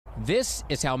This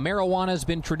is how marijuana has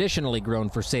been traditionally grown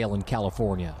for sale in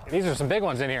California. These are some big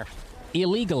ones in here.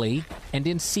 Illegally and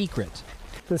in secret.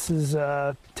 This is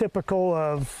typical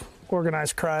of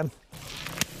organized crime.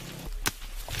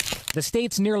 The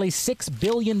state's nearly $6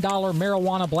 billion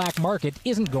marijuana black market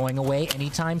isn't going away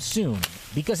anytime soon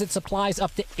because it supplies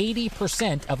up to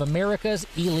 80% of America's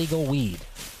illegal weed.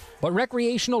 But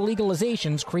recreational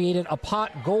legalizations created a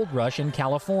pot gold rush in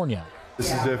California. This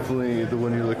is definitely the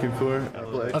one you're looking for.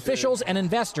 Officials and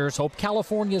investors hope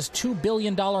California's $2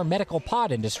 billion medical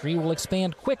pot industry will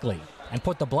expand quickly and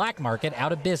put the black market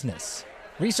out of business.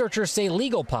 Researchers say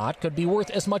legal pot could be worth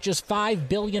as much as $5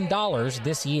 billion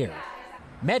this year.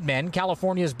 MedMen,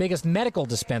 California's biggest medical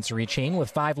dispensary chain with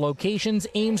 5 locations,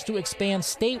 aims to expand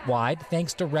statewide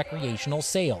thanks to recreational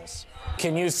sales.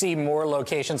 Can you see more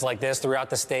locations like this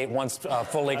throughout the state once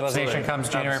full legalization comes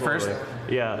January 1st?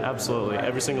 Yeah, absolutely.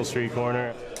 Every single street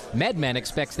corner. MedMen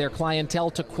expects their clientele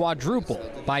to quadruple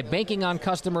by banking on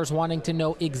customers wanting to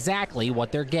know exactly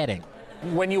what they're getting.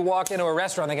 When you walk into a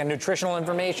restaurant, they get nutritional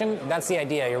information. That's the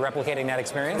idea. You're replicating that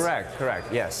experience?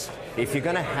 Correct, yes. If you're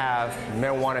going to have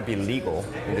marijuana be legal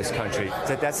in this country,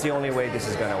 that's the only way this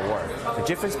is going to work. The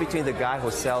difference between the guy who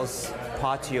sells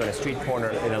pot to you on a street corner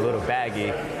in a little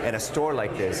baggie and a store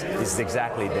like this is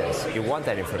exactly this. You want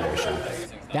that information.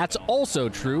 That's also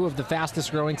true of the fastest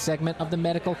growing segment of the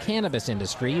medical cannabis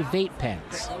industry, vape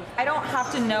pens. I don't have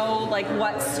to know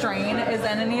what strain is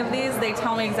in any of these. They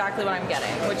tell me exactly what I'm getting,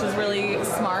 which is really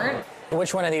smart.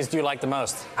 Which one of these do you like the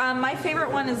most? My favorite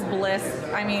one is Bliss.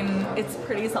 I mean, it's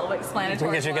pretty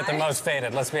self-explanatory. Because you get the most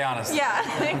faded, let's be honest.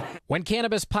 Yeah. When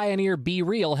cannabis pioneer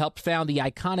B-Real helped found the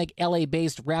iconic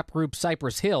LA-based rap group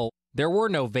Cypress Hill, there were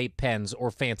no vape pens or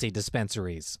fancy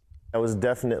dispensaries. That was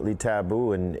definitely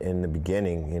taboo in the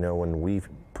beginning, when we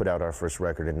put out our first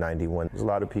record in '91. There's a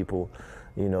lot of people,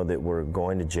 that were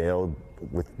going to jail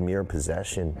with mere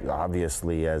possession.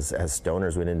 Obviously, as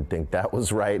stoners, we didn't think that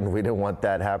was right, and we didn't want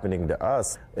that happening to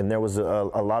us. And there was a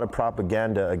lot of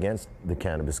propaganda against the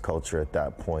cannabis culture at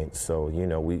that point. So,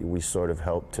 we sort of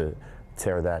helped to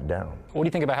tear that down. What do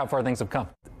you think about how far things have come?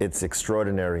 It's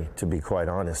extraordinary, to be quite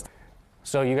honest.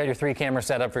 So you got your 3 cameras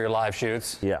set up for your live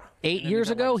shoots? Yeah. 8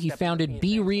 years ago, he founded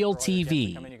B-Real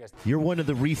TV. You're one of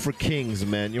the reefer kings,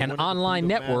 man. You're an online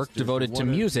network devoted to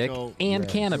music and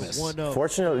cannabis.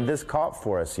 Fortunately, this caught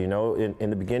for us, in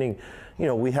the beginning,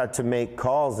 we had to make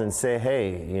calls and say,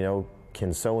 hey,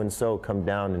 can so-and-so come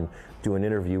down and do an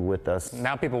interview with us?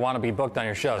 Now people want to be booked on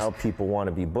your shows. Now people want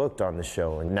to be booked on the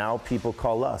show, and now people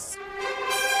call us.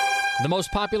 The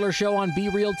most popular show on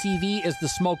B-Real TV is The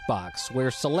Smoke Box, where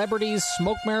celebrities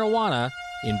smoke marijuana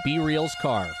in B-Real's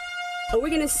car. Oh, we're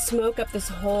going to smoke up this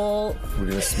whole... We're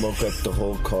going to smoke up the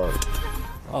whole car.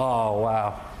 Oh,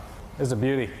 wow. This is a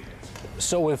beauty.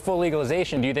 So with full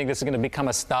legalization, do you think this is going to become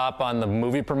a stop on the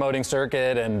movie promoting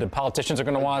circuit and the politicians are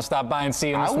going to want to stop by and see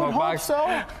you in the smoke box?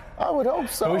 I would hope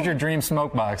so. Who's your dream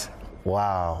smoke box?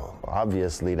 Wow,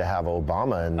 obviously to have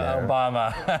Obama in there.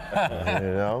 Obama.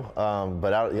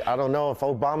 But I don't know if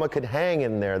Obama could hang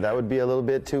in there. That would be a little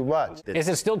bit too much. Is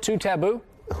it still too taboo?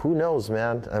 Who knows,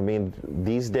 man? I mean,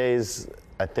 these days,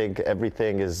 I think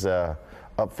everything is up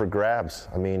for grabs.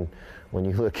 I mean, when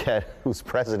you look at who's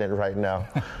president right now,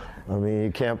 I mean,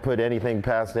 you can't put anything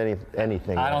past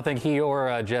anything. I don't think he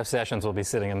or Jeff Sessions will be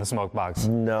sitting in the smoke box.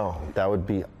 No, that would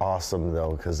be awesome,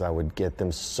 though, because I would get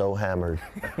them so hammered.